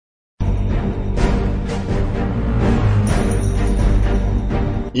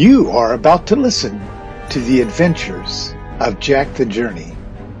You are about to listen to the adventures of Jack the Journey.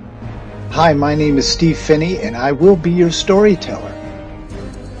 Hi, my name is Steve Finney, and I will be your storyteller.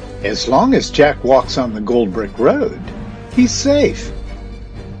 As long as Jack walks on the Gold Brick Road, he's safe.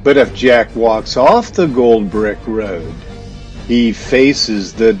 But if Jack walks off the Gold Brick Road, he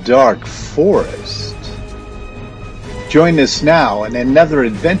faces the dark forest. Join us now in another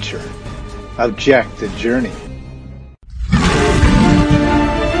adventure of Jack the Journey.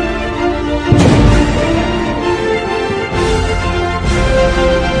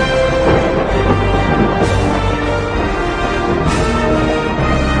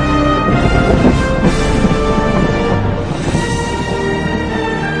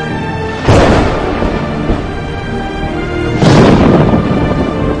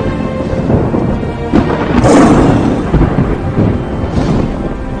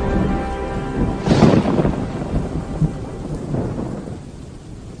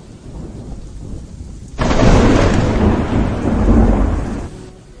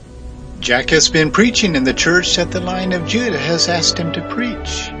 Jack has been preaching in the church that the Lion of Judah has asked him to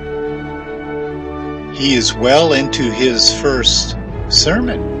preach. He is well into his first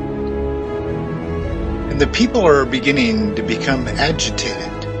sermon, and the people are beginning to become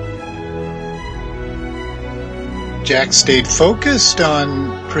agitated. Jack stayed focused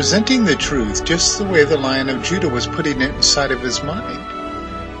on presenting the truth just the way the Lion of Judah was putting it inside of his mind.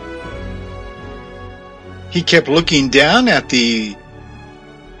 He kept looking down at the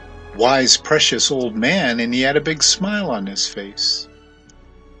wise, precious old man, and he had a big smile on his face.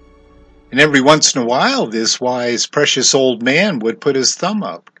 And every once in a while, this wise, precious old man would put his thumb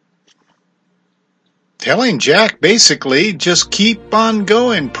up, telling Jack basically, just keep on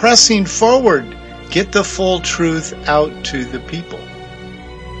going, pressing forward, get the full truth out to the people.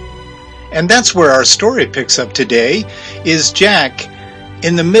 And that's where our story picks up today, is Jack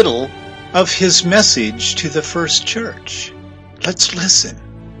in the middle of his message to the first church. Let's listen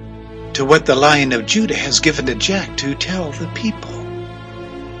to what the Lion of Judah has given to Jack to tell the people.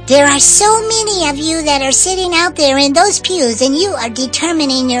 There are so many of you that are sitting out there in those pews, and you are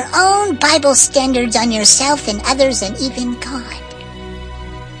determining your own Bible standards on yourself and others and even God.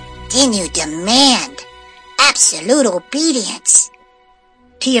 Then you demand absolute obedience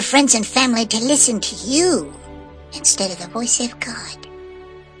to your friends and family to listen to you instead of the voice of God.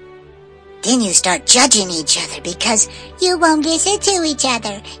 Then you start judging each other because you won't listen to each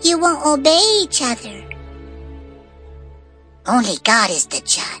other. You won't obey each other. Only God is the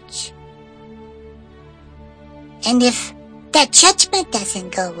judge. And if that judgment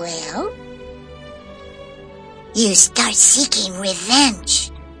doesn't go well, you start seeking revenge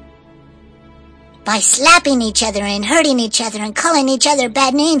by slapping each other and hurting each other and calling each other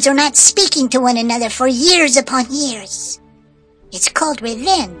bad names or not speaking to one another for years upon years. It's called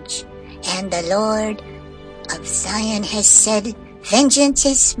revenge. And the Lord of Zion has said, vengeance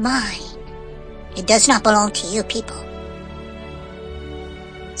is mine. It does not belong to you people.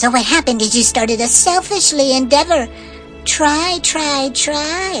 So what happened is you started a selfishly endeavor. Try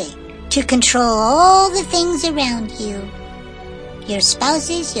to control all the things around you. Your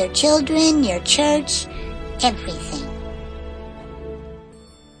spouses, your children, your church, everything.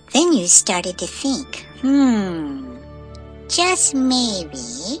 Then you started to think, just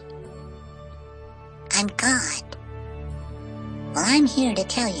maybe I'm God. Well, I'm here to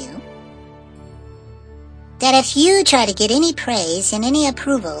tell you that if you try to get any praise and any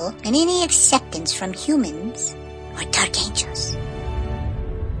approval and any acceptance from humans or dark angels,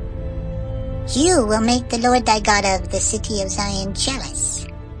 you will make the Lord thy God of the city of Zion jealous.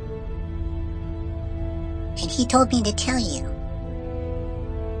 And he told me to tell you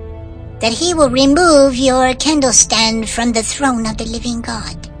that he will remove your candlestand from the throne of the living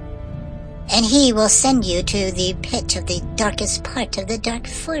God. And he will send you to the pit of the darkest part of the dark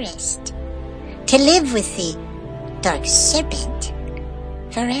forest, to live with the dark serpent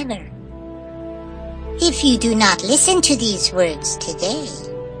forever. If you do not listen to these words today,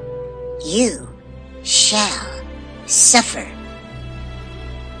 you shall suffer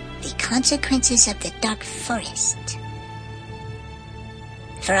the consequences of the dark forest.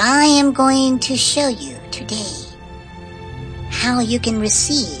 For I am going to show you today how you can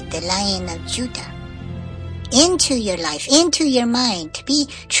receive the Lion of Judah into your life, into your mind, to be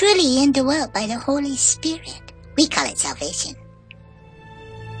truly indwelt by the Holy Spirit. We call it salvation.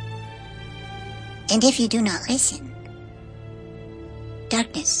 And if you do not listen,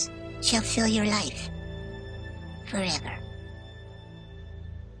 darkness shall fill your life forever.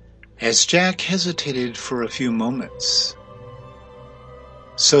 As Jack hesitated for a few moments,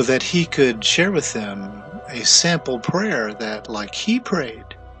 so that he could share with them a sample prayer that, like he prayed,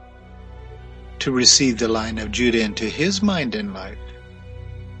 to receive the Lion of Judah into his mind and life,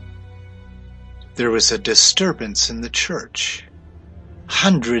 there was a disturbance in the church.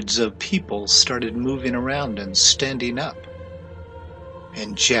 Hundreds of people started moving around and standing up.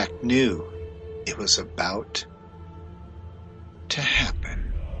 And Jack knew it was about to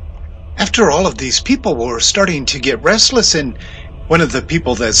happen. After all of these people were starting to get restless, and one of the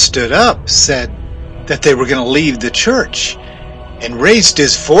people that stood up said that they were going to leave the church, and raised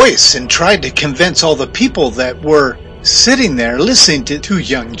his voice and tried to convince all the people that were sitting there listening to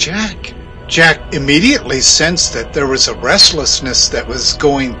young Jack. Jack immediately sensed that there was a restlessness that was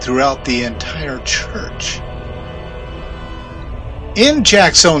going throughout the entire church. In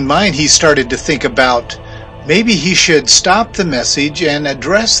Jack's own mind, he started to think about maybe he should stop the message and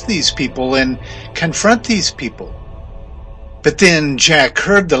address these people and confront these people. But then Jack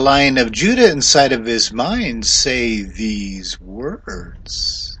heard the Lion of Judah inside of his mind say these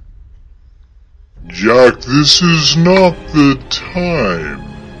words. Jack, this is not the time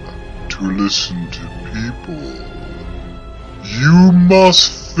to listen to people. You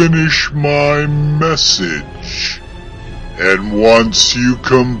must finish my message. And once you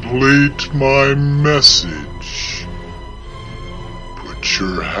complete my message, put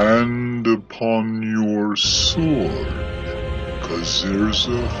your hand upon your sword. 'Cause there's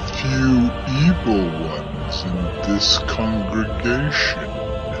a few evil ones in this congregation.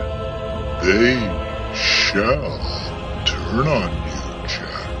 They shall turn on you,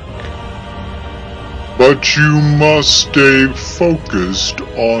 Jack. But you must stay focused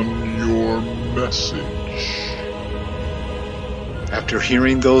on your message. After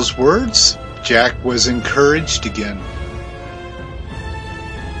hearing those words, Jack was encouraged again.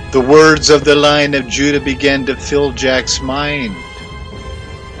 The words of the Lion of Judah began to fill Jack's mind,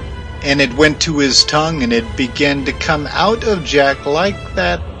 and it went to his tongue, and it began to come out of Jack like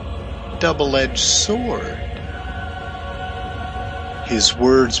that double-edged sword. His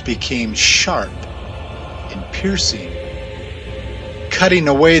words became sharp and piercing, cutting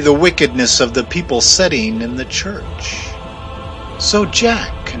away the wickedness of the people sitting in the church. So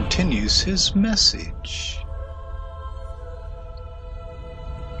Jack continues his message.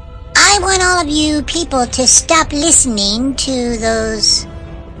 I want all of you people to stop listening to those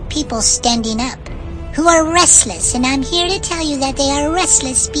people standing up who are restless, and I'm here to tell you that they are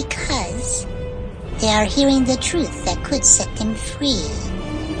restless because they are hearing the truth that could set them free.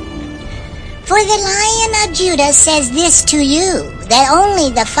 For the Lion of Judah says this to you, that only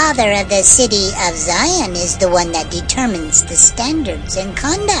the Father of the city of Zion is the one that determines the standards and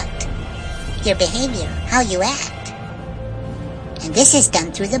conduct, your behavior, how you act. And this is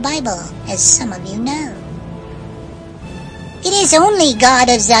done through the Bible, as some of you know. It is only God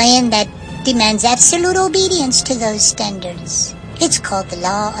of Zion that demands absolute obedience to those standards. It's called the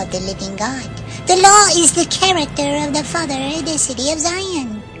law of the living God. The law is the character of the Father of the city of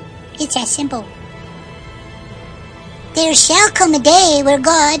Zion. It's as simple. There shall come a day where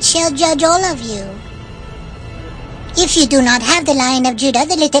God shall judge all of you. If you do not have the Lion of Judah,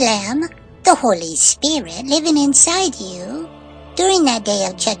 the little lamb, the Holy Spirit living inside you, during that day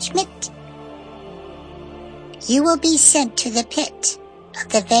of judgment, you will be sent to the pit of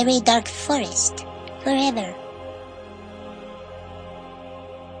the very dark forest forever.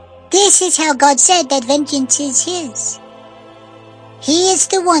 This is how God said that vengeance is His. He is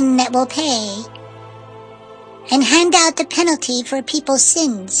the one that will pay and hand out the penalty for people's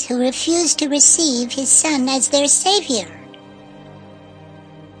sins who refuse to receive His Son as their Savior.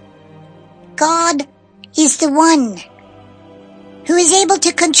 God is the one who is able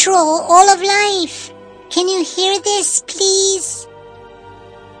to control all of life. Can you hear this, please?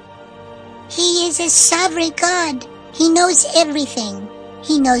 He is a sovereign God. He knows everything.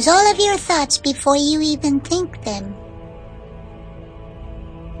 He knows all of your thoughts before you even think them.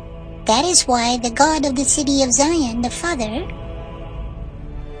 That is why the God of the city of Zion, the Father,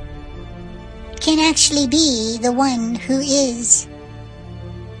 can actually be the one who is,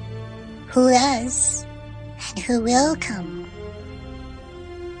 who does, and who will come.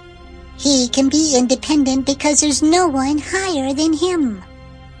 He can be independent because there's no one higher than Him.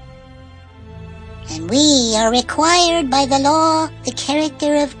 And we are required by the law, the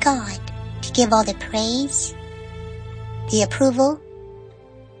character of God, to give all the praise, the approval,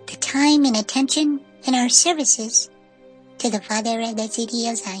 the time and attention in our services to the Father of the city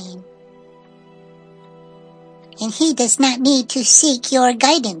of Zion. And He does not need to seek your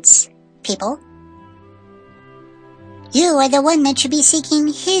guidance, people. You are the one that should be seeking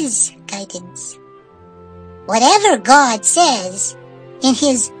His guidance. Whatever God says in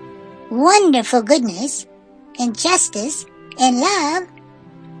His wonderful goodness and justice and love,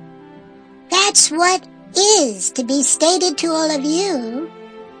 that that's what is to be stated to all of you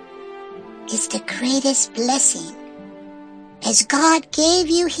is the greatest blessing. As God gave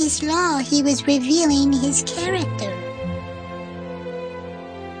you His law, He was revealing His character.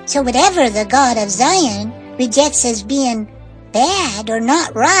 So whatever the God of Zion rejects as being bad or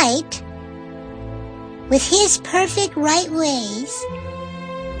not right, with His perfect right ways,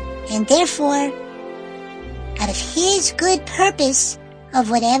 and therefore, out of His good purpose of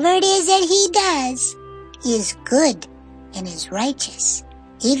whatever it is that He does, is good and is righteous,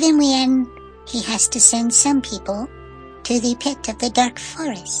 even when He has to send some people to the pit of the dark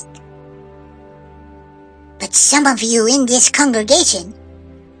forest. But some of you in this congregation,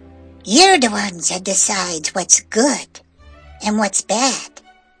 you're the ones that decides what's good and what's bad.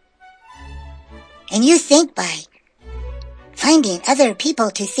 And you think by finding other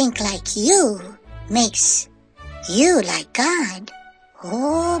people to think like you makes you like God.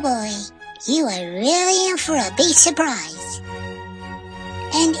 Oh boy, you are really in for a big surprise.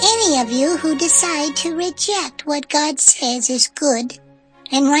 And any of you who decide to reject what God says is good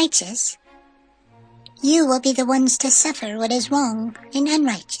and righteous, you will be the ones to suffer what is wrong and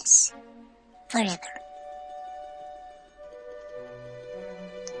unrighteous forever.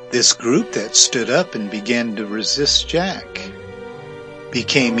 This group that stood up and began to resist Jack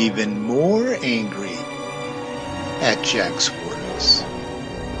became even more angry at Jack's words.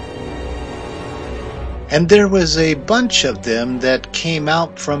 And there was a bunch of them that came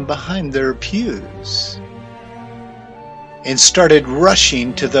out from behind their pews and started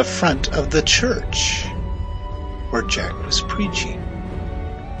rushing to the front of the church where Jack was preaching,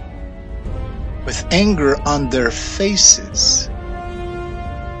 with anger on their faces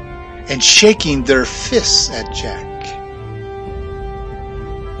and shaking their fists at Jack.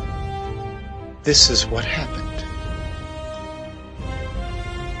 This is what happened.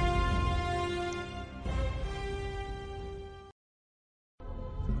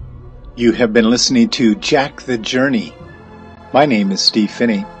 You have been listening to Jack the Journey. My name is Steve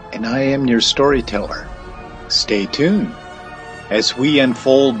Finney, and I am your storyteller. Stay tuned as we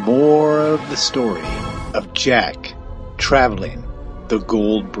unfold more of the story of Jack traveling the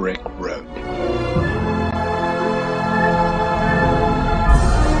Gold Brick Road.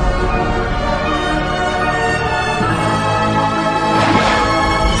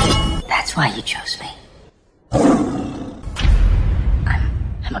 That's why you chose me.